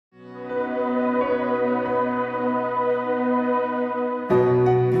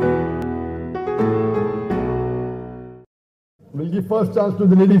first chance to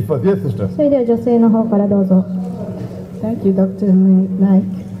the ladies first. Yes, sister. それでは女性の方からどうぞ。 Thank you, Dr. Naik.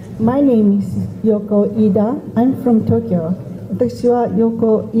 My name is Yoko Ida. I'm from Tokyo. 私は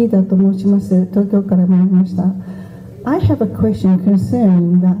Yoko Ida と申します。東京から参りました。I have a question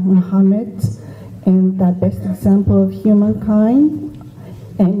concerning that Muhammad and the best example of humankind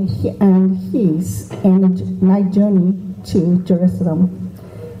and his night journey to Jerusalem.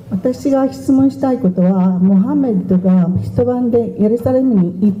 私が質問したいことは、モハメッドが一晩でエルサレム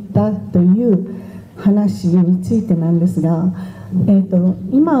に行ったという話についてなんですが、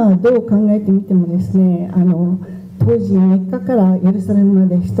今どう考えてみてもですね、当時メッカからエルサレムま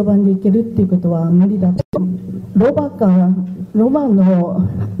で一晩で行けるっていうことは無理だと。ロバ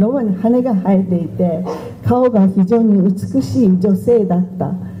に羽が生えていて、顔が非常に美しい女性だっ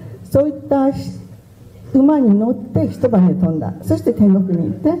た。そういった馬に乗って一晩で飛んだ。そして天国に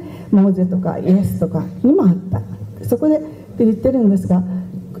行ってモーゼとかイエスとかにもあった。そこでって言ってるんですが、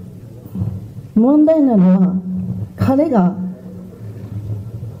問題なのは彼が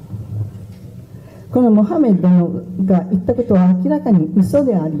このモハメッドが言ったことは明らかに嘘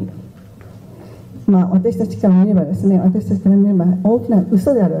であり、私たちから見ればですね、私たちから見れば大きな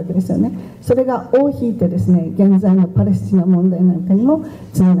嘘であるわけですよね。それが尾を引いてですね、現在のパレスチナ問題なんかにも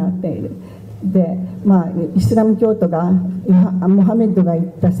つながっている。で、イスラム教徒がモハメッドが言っ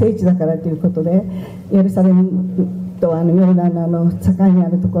た聖地だからということで、エルサレムとヨルダンの境にあ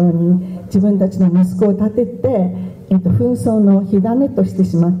るところに自分たちの息子を立てて、紛争の火種として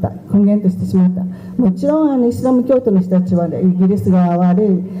しまった、根源としてしまった。もちろんイスラム教徒の人たちはイギリスが悪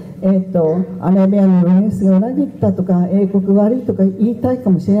い、アラビアのルネスが裏切ったとか、英国が悪いとか言いたいか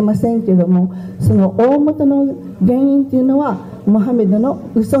もしれませんけども、その大元の原因というのはモハメドの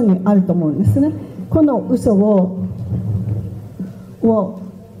嘘にあると思うんですね。この嘘を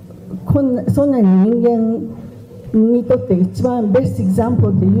そんなに人間にとって一番ベストエグザンプ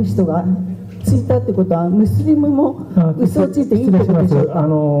ルっていう人がついたってことは、ムスリムも嘘をついていいってことでしょうか。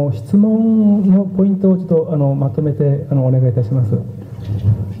質問のポイントをちょっとまとめてお願いいたします。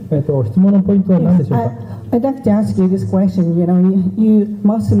質問のポイントは何でしょうか。I'd like to ask you this question. You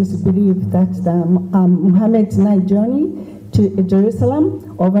Muslims believe that Muhammad's night journey to Jerusalem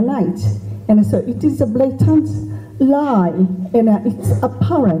overnight, and so it is a blatant lie, and it's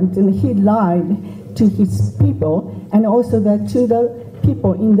apparent, and he lied to his people, and also to the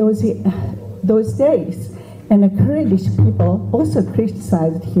people in those days. And the Kurdish people also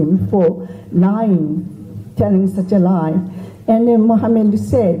criticized him for lying, telling such a lie. And then Muhammad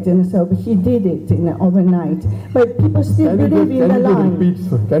said, and so he did it overnight. But people still believe in the lie.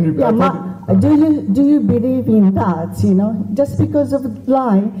 Can you repeat? Do you believe in that? Just because of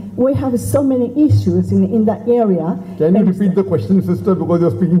lie, we have so many issues in that area. Can you repeat the question, sister? Because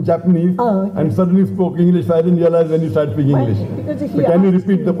you're speaking Japanese and suddenly spoke English. I didn't realize when you started speaking English. So can you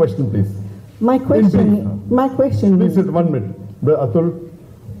repeat the question, please? My question. Please, 1 minute. Brother Atul,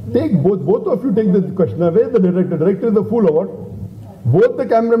 take both of you take the questioner. Where is the director? Director is the fool or what? Both the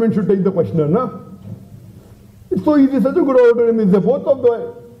cameramen should take the questioner, na? It's so easy. Such a good order. Both of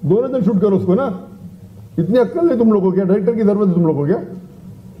the दोनों जन shoot करो उसको ना. इतनी अक्ल नहीं तुम लोगों को क्या? डायरेक्टर की जरूरत है तुम लोगों को क्या?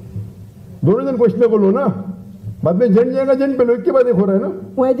 दोनों जन क्वेश्चन को लो ना. बाद में जन जाएगा जन पे लो. एक के बाद एक हो रहा है ना.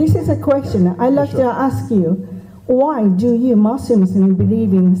 Well, this is a question. I'd like to ask you, why do you Muslims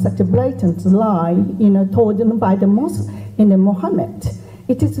believe in such a blatant lie, told by the Muhammad?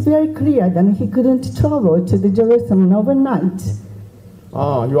 It is very clear that he couldn't travel to the Jerusalem overnight.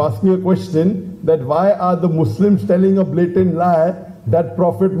 You asked me a question that why are the Muslims telling a blatant lie that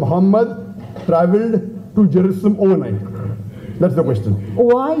Prophet Muhammad traveled to Jerusalem overnight? That's the question.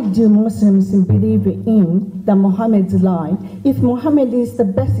 Why do Muslims believe in the Muhammad's lie? If Muhammad is the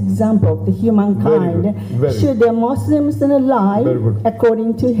best example of the humankind, should the Muslims lie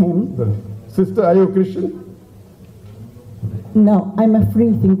according to him? Sister, are you a Christian? No, I'm a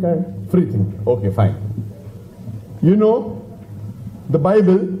free thinker. Free thinker. Okay, fine. The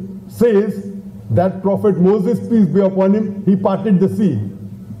Bible says that Prophet Moses, peace be upon him, he parted the sea.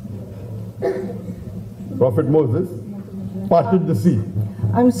 Prophet Moses parted the sea.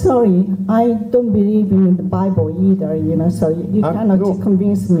 I'm sorry, I don't believe in the Bible either, so you cannot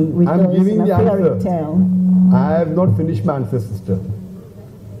convince me with those fairy tale. I have not finished my answer, sister.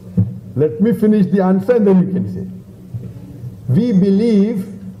 Let me finish the answer and then you can say. We believe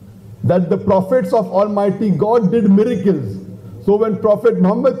that the prophets of Almighty God did miracles. So when Prophet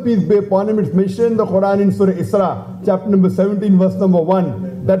Muhammad, peace be upon him, it's mentioned in the Quran in Surah Isra, chapter number 17, verse number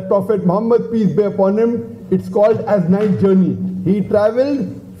 1, that Prophet Muhammad, peace be upon him, it's called as night journey. He traveled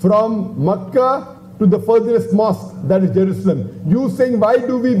from Makkah to the furthest mosque, that is Jerusalem. You saying, why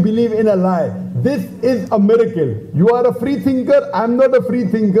do we believe in a lie? this is a miracle. You are a free thinker, I am not a free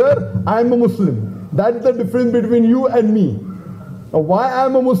thinker, I am a Muslim. That's the difference between you and me. Now, why I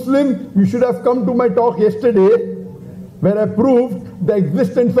am a Muslim? You should have come to my talk yesterday where I proved the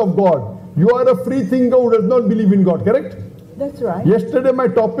existence of God. You are a free thinker who does not believe in God, correct? That's right. Yesterday my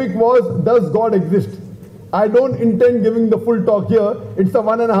topic was, does God exist? I don't intend giving the full talk here. It's a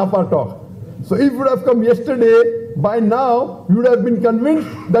 1.5 hour talk. So if you would have come yesterday, by now you would have been convinced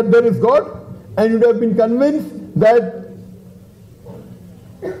that there is God, and you would have been convinced that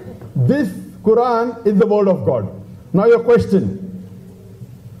this Quran is the word of God. Now your question,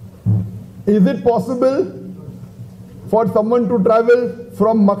 is it possible for someone to travel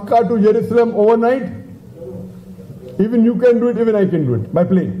from Makkah to Jerusalem overnight? Even you can do it, even I can do it, by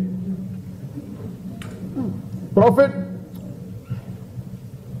plane. Prophet,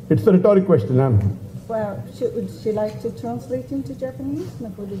 it's a rhetoric question. Well, would she like to translate into Japanese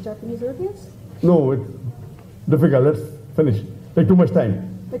for the Japanese audience? No, it's difficult. Let's finish. Take too much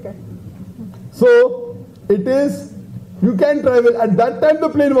time. Okay. So, it is, you can travel. At that time, the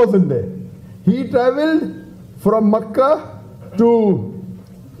plane wasn't there. He traveled from Makkah to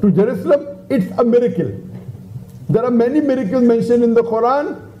Jerusalem. It's a miracle. There are many miracles mentioned in the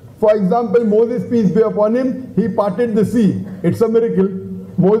Quran. For example, Moses, peace be upon him, he parted the sea. It's a miracle.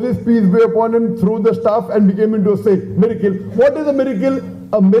 Moses, peace be upon him, threw the staff and became into a snake. Miracle. What is a miracle?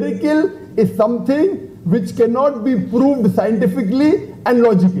 A miracle is something which cannot be proved scientifically and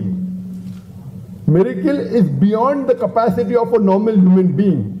logically. Miracle is beyond the capacity of a normal human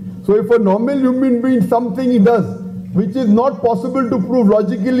being. So if a normal human being, something he does, which is not possible to prove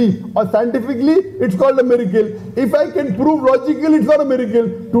logically or scientifically, it's called a miracle. If I can prove logically, it's not a miracle.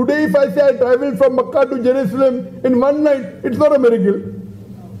 Today, if I say I traveled from Makkah to Jerusalem in one night, it's not a miracle.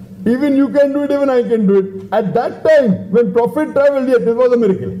 Even you can do it, even I can do it. At that time, when Prophet traveled, yes, it was a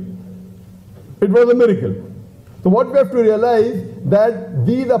miracle. It was a miracle. So what we have to realize, that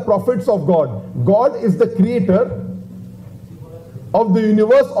these are prophets of God. God is the creator of the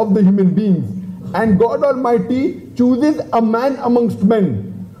universe, of the human beings. And God Almighty chooses a man amongst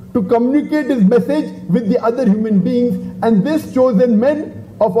men to communicate his message with the other human beings. And this chosen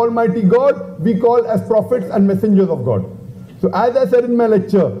men of Almighty God, we call as prophets and messengers of God. So as I said in my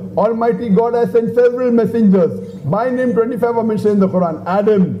lecture, Almighty God has sent several messengers. By name 25 are mentioned in the Quran.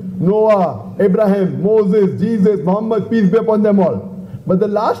 Adam, Noah, Abraham, Moses, Jesus, Muhammad, peace be upon them all. But the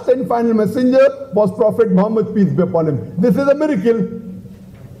last and final messenger was Prophet Muhammad, peace be upon him. This is a miracle.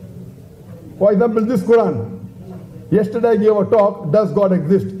 For example, this Quran. Yesterday I gave a talk, does God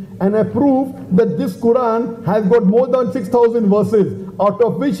exist? And I proved that this Quran has got more than 6,000 verses, out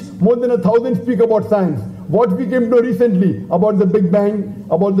of which more than 1,000 speak about science. What we came to know recently about the Big Bang,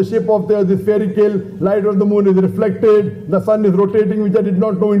 about the shape of the earth is spherical, light of the moon is reflected, the sun is rotating, which I did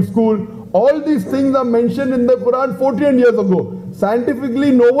not know in school. All these things are mentioned in the Quran 14 years ago.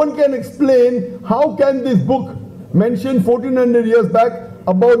 Scientifically, no one can explain how can this book mention 1400 years back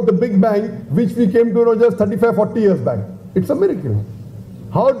about the Big Bang, which we came to know just 35, 40 years back. It's a miracle.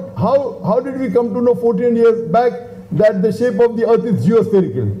 How did we come to know 14 years back that the shape of the earth is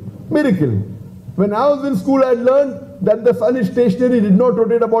geospherical? Miracle. When I was in school, I learned that the sun is stationary, did not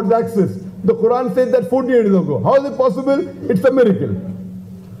rotate about its axis. The Quran said that 14 years ago. How is it possible? It's a miracle.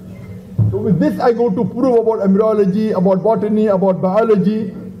 So with this I go to prove about embryology, about botany, about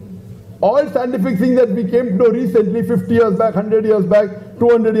biology. All scientific things that we came to know recently, 50 years back, 100 years back,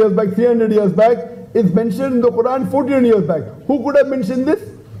 200 years back, 300 years back, is mentioned in the Quran 14 years back. Who could have mentioned this?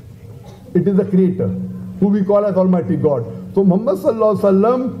 It is the Creator, who we call as Almighty God. So Muhammad Sallallahu Alaihi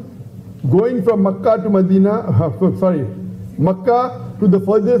Wasallam, going from Makkah to Makkah to the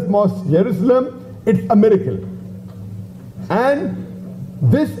furthest mosque, Jerusalem, it's a miracle. And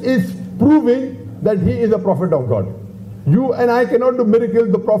this is proving that he is a prophet of God. You and I cannot do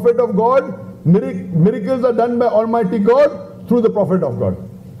miracles. The prophet of God, miracles are done by Almighty God through the prophet of God.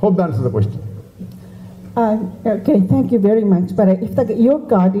 Hope that answers the question. Okay, thank you very much. But if your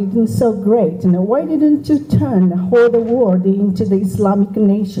God isn't so great, why didn't you turn the whole world into the Islamic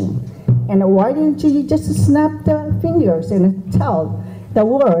nation? And why didn't you just snap the fingers and tell the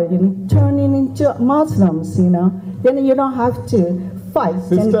world and turn it into Muslims? Then you don't have to fight.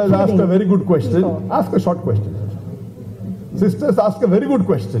 Sisters asked a very good question. People. Ask a short question. Sisters ask a very good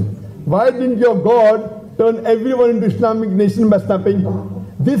question. Why didn't your God turn everyone into Islamic nation by snapping?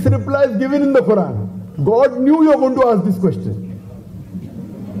 This reply is given in the Quran. God knew you were going to ask this question.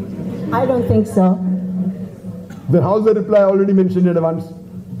 I don't think so. Then how's the reply already mentioned in advance?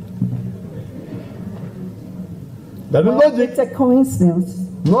 That is logic. It's a coincidence.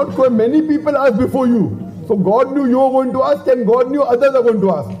 Not many people asked before you. So God knew you were going to ask, and God knew others are going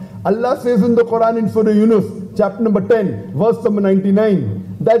to ask. Allah says in the Quran in Surah Yunus, chapter number 10, verse number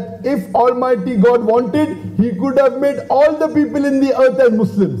 99, that if Almighty God wanted, He could have made all the people in the earth as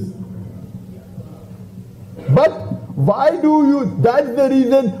Muslims. But why do you, that's the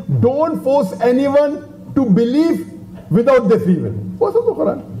reason, don't force anyone to believe without their free will. What's in the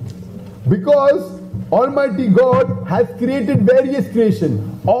Quran? Because Almighty God has created various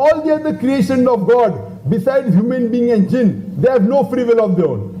creation. All the other creation of God, besides human being and jinn, they have no free will of their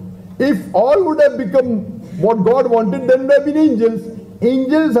own. If all would have become what God wanted, then would have been angels.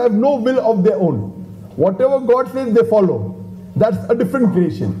 Angels have no will of their own. Whatever God says, they follow. That's a different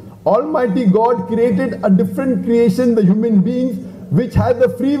creation. Almighty God created a different creation, the human beings, which has the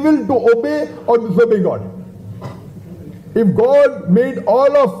free will to obey or disobey God. If God made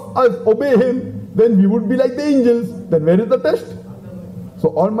all of us obey Him, then we would be like the angels. Then where is the test? So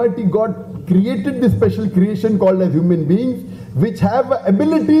Almighty God created this special creation called as human beings, which have an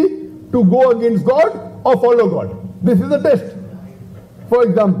ability to go against God or follow God. This is the test. For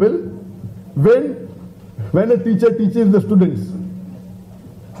example, when a teacher teaches the students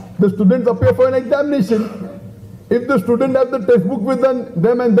appear for an examination. If the student has the textbook with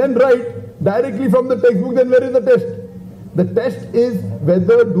them and then write directly from the textbook, then where is the test? The test is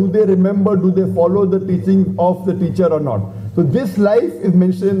whether do they remember, do they follow the teaching of the teacher or not. So this life is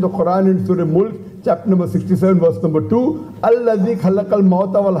mentioned in the Quran in Surah Mulk, chapter number 67, verse number 2. Allazi khalaqal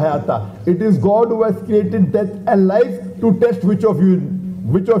mauta wal hayata. It is God who has created death and life to test which of you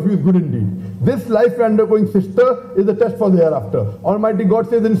is good indeed. This life we are undergoing, sister, is the test for the hereafter. Almighty God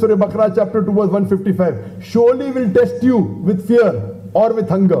says in Surah Baqarah, chapter 2, verse 155, surely will test you with fear or with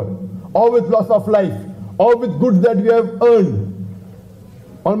hunger or with loss of life or with goods that you have earned.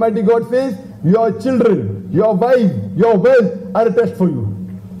 Almighty God says, your children, your wives, your wealth are a test for you.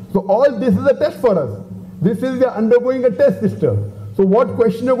 So all this is a test for us. This is, we are undergoing a test, sister. So what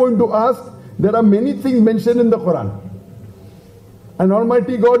question you're going to ask? There are many things mentioned in the Quran. And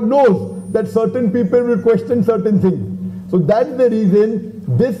Almighty God knows that certain people will question certain things. So that's the reason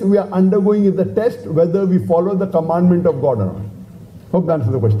this we are undergoing is the test whether we follow the commandment of God or not. Hope that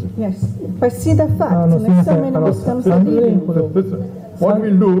answers the question. Yes, but see the fact, so many Muslims are leaving. What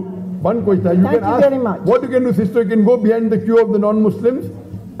we'll do, one question, you Thank can you ask, very much. what you can do, sister, you can go behind the queue of the non-Muslims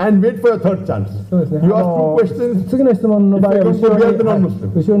and wait for a third chance. You ask two questions. 次の質問の場合は後ろに、Behind the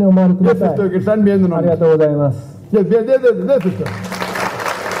non-Muslim. 後ろにお回りく Yes, ださい。 sister, you can stand behind the ありが non-Muslim. とうございます。 Yes, there, sister.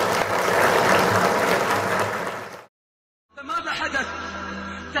 ماذا حدث؟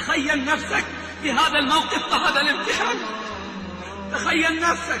 تخيل نفسك في هذا الموقف وهذا الامتحان. تخيل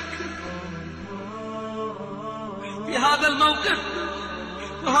نفسك في هذا الموقف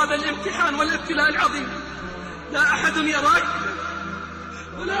وهذا الامتحان والابتلاء العظيم. لا أحد يراك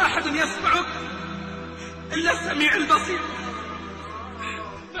ولا أحد يسمعك إلا السميع البصير.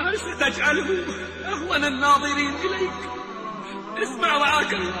 فهل ستجعله أهون الناظرين إليك؟ اسمع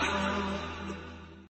وعاك الله.